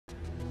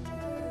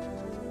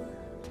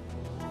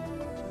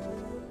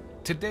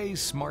Today's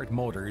smart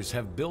motors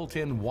have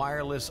built-in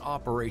wireless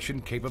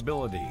operation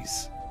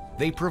capabilities.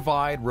 They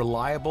provide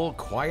reliable,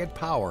 quiet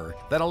power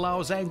that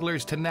allows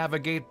anglers to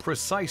navigate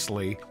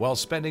precisely while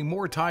spending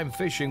more time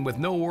fishing with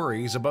no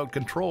worries about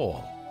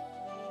control.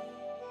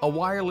 A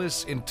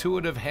wireless,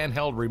 intuitive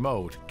handheld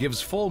remote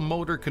gives full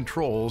motor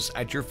controls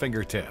at your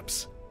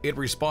fingertips. It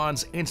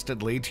responds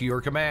instantly to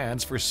your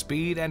commands for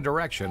speed and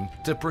direction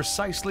to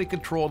precisely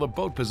control the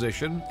boat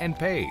position and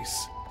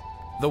pace.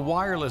 The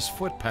wireless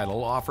foot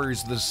pedal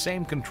offers the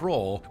same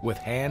control with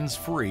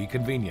hands-free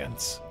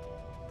convenience.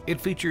 It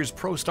features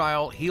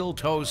pro-style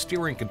heel-toe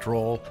steering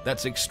control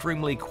that's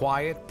extremely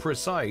quiet,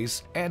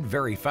 precise, and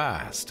very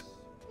fast.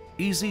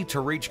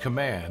 Easy-to-reach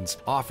commands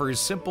offers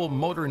simple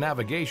motor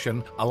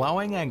navigation,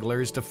 allowing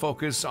anglers to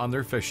focus on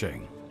their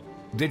fishing.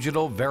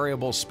 Digital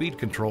variable speed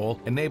control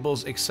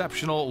enables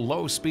exceptional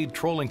low-speed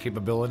trolling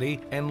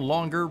capability and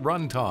longer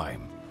run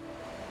time.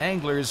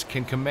 Anglers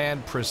can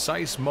command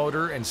precise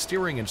motor and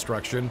steering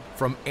instruction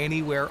from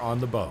anywhere on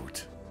the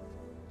boat.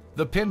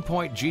 The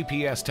Pinpoint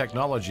GPS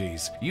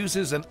technologies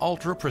uses an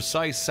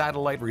ultra-precise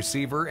satellite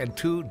receiver and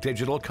 2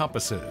 digital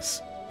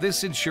compasses.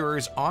 This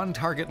ensures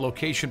on-target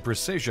location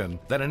precision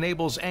that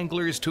enables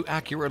anglers to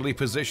accurately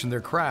position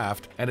their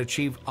craft and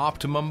achieve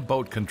optimum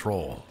boat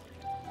control.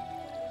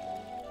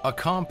 A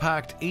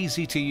compact,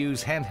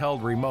 easy-to-use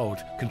handheld remote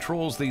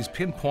controls these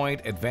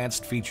Pinpoint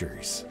advanced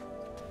features.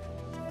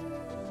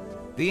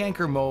 The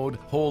anchor mode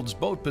holds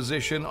boat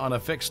position on a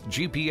fixed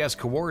GPS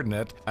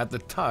coordinate at the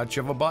touch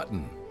of a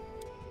button.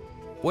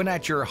 When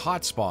at your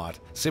hotspot,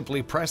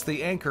 simply press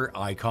the anchor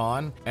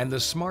icon and the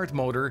smart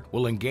motor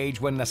will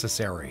engage when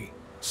necessary.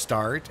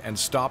 Start and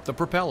stop the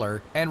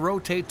propeller and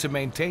rotate to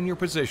maintain your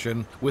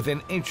position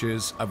within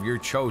inches of your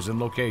chosen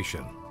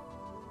location.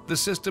 The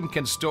system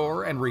can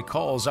store and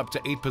recalls up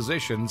to 8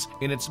 positions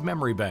in its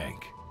memory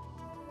bank.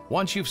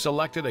 Once you've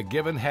selected a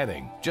given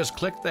heading, just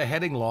click the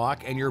heading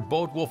lock and your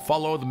boat will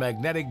follow the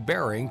magnetic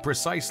bearing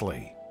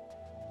precisely.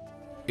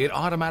 It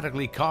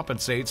automatically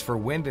compensates for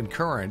wind and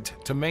current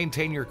to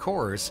maintain your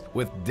course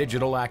with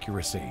digital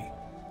accuracy.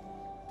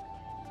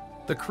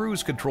 The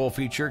cruise control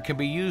feature can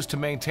be used to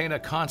maintain a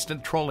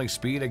constant trolling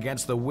speed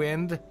against the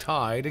wind,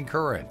 tide, and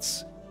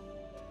currents.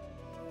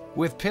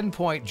 With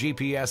Pinpoint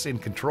GPS in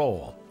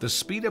control, the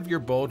speed of your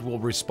boat will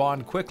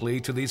respond quickly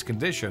to these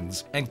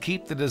conditions and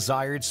keep the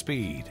desired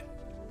speed.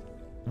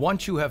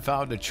 Once you have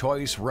found a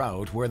choice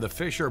route where the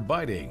fish are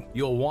biting,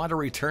 you'll want to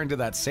return to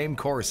that same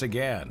course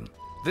again.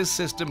 This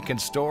system can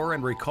store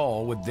and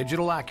recall with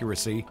digital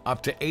accuracy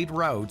up to 8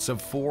 routes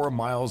of 4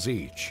 miles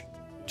each.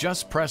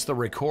 Just press the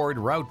Record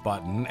Route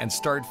button and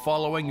start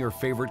following your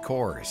favorite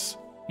course.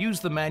 Use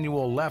the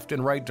manual left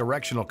and right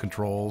directional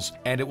controls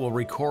and it will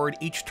record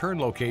each turn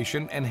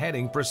location and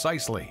heading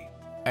precisely.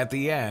 At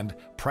the end,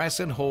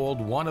 press and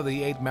hold one of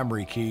the 8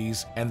 memory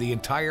keys and the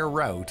entire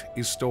route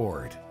is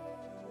stored.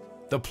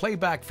 The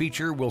playback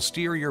feature will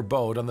steer your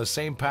boat on the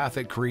same path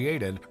it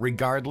created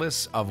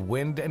regardless of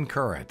wind and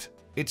current.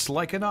 It's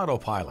like an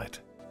autopilot.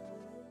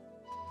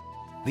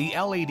 The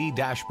LED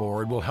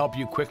dashboard will help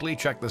you quickly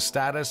check the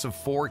status of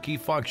 4 key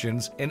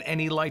functions in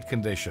any light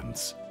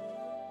conditions.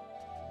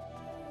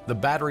 The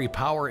battery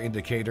power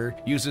indicator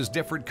uses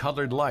different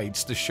colored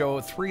lights to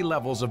show 3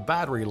 levels of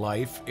battery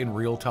life in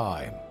real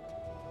time.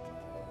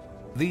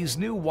 These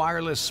new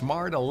wireless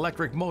smart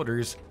electric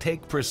motors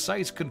take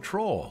precise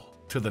control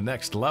to the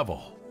next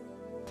level.